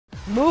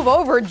Move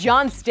over,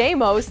 John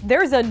Stamos.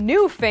 There's a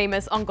new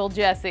famous Uncle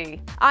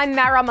Jesse. I'm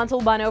Mara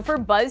Montalbano for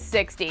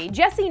Buzz60.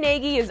 Jesse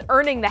Nagy is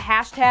earning the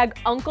hashtag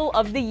Uncle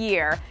of the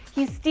Year.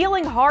 He's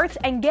stealing hearts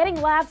and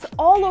getting laughs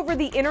all over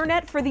the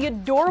internet for the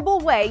adorable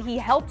way he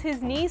helped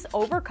his niece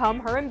overcome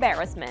her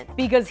embarrassment.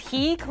 Because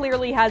he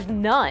clearly has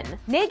none.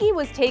 Nagy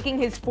was taking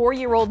his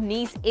 4-year-old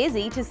niece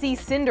Izzy to see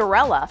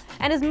Cinderella,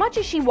 and as much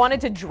as she wanted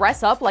to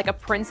dress up like a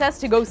princess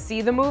to go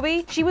see the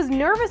movie, she was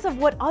nervous of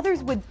what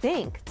others would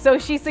think. So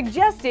she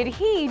suggested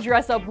he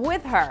dress up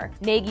with her.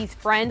 Nagy's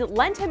friend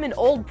lent him an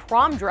old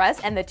prom dress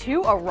and the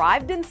two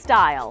arrived in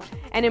style.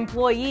 An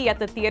employee at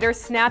the theater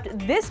snapped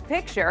this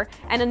picture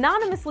and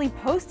anonymously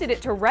posted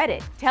it to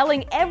Reddit,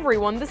 telling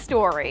everyone the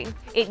story.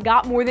 It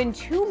got more than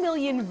 2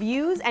 million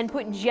views and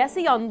put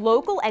Jesse on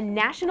local and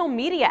national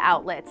media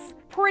outlets.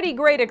 Pretty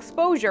great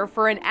exposure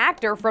for an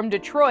actor from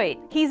Detroit.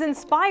 He's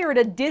inspired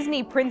a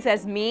Disney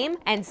princess meme,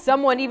 and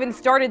someone even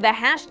started the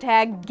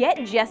hashtag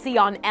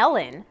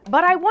 #GetJesseOnEllen.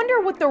 But I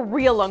wonder what the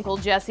real Uncle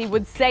Jesse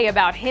would say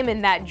about him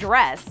in that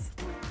dress.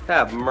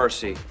 Have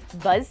mercy.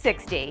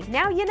 Buzz60.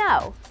 Now you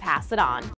know. Pass it on.